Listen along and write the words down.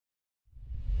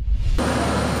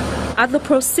At the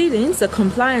proceedings, a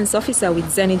compliance officer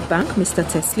with Zenith Bank, Mr.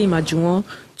 Teslim Ajuwon,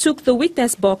 took the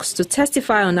witness box to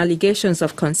testify on allegations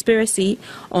of conspiracy,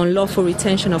 unlawful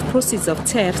retention of proceeds of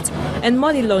theft, and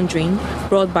money laundering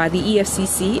brought by the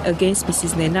EFCC against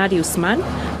Mrs. Nenadi Usman,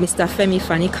 Mr. Fani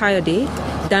Kayode,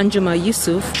 Danjuma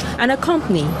Yusuf, and a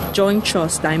company, Joint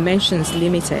Trust Dimensions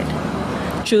Limited.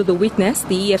 Through the witness,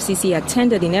 the EFCC had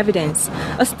tendered in evidence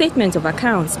a statement of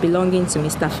accounts belonging to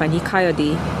Mr. Fani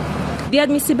Kayode. The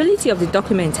admissibility of the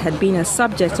document had been a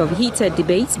subject of heated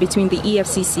debates between the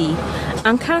EFCC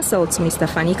and counsel to Mr.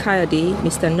 Fani Kayode,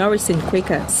 Mr. Norrison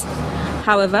Quakers.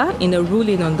 However, in a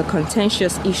ruling on the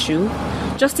contentious issue,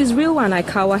 Justice Rilwan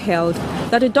Aikawa held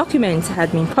that the document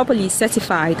had been properly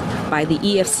certified by the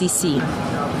EFCC.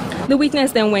 The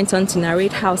witness then went on to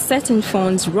narrate how certain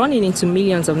funds running into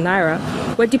millions of naira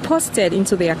were deposited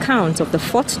into the account of the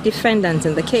fourth defendant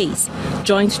in the case,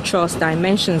 Joint Trust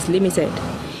Dimensions Limited.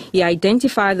 He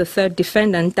identified the third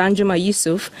defendant, Danjuma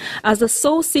Yusuf, as the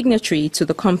sole signatory to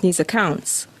the company's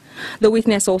accounts. The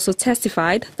witness also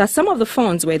testified that some of the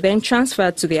funds were then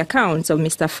transferred to the account of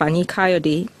Mr. Fani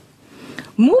Kayode.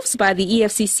 Moves by the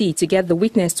EFCC to get the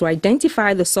witness to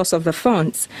identify the source of the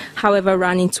funds, however,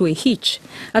 ran into a hitch,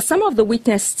 as some of the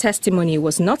witness' testimony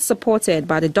was not supported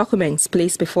by the documents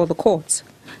placed before the court.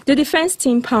 The defense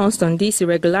team pounced on this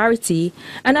irregularity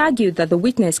and argued that the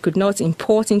witness could not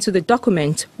import into the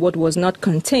document what was not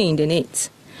contained in it.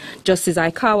 Justice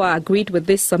Aikawa agreed with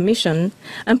this submission,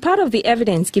 and part of the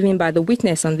evidence given by the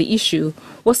witness on the issue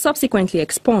was subsequently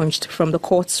expunged from the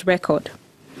court's record.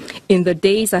 In the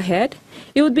days ahead,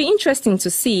 it would be interesting to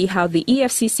see how the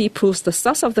EFCC proves the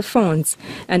source of the funds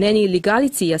and any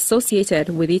illegality associated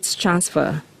with its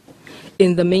transfer.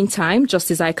 In the meantime,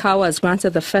 Justice Aikawa has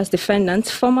granted the first defendant,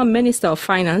 former Minister of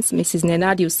Finance, Mrs.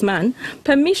 Nenadi Usman,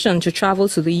 permission to travel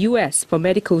to the U.S. for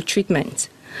medical treatment.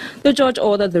 The judge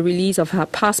ordered the release of her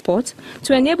passport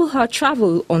to enable her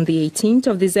travel on the 18th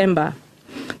of December.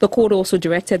 The court also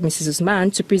directed Mrs.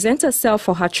 Usman to present herself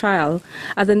for her trial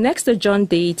at the next adjourned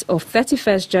date of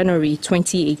 31st January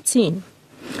 2018.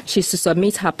 She is to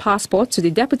submit her passport to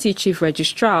the Deputy Chief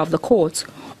Registrar of the court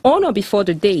on or before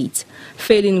the date,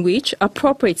 failing which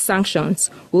appropriate sanctions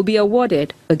will be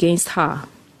awarded against her.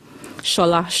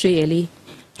 Shola Shoyeli,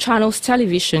 Channels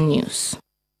Television News.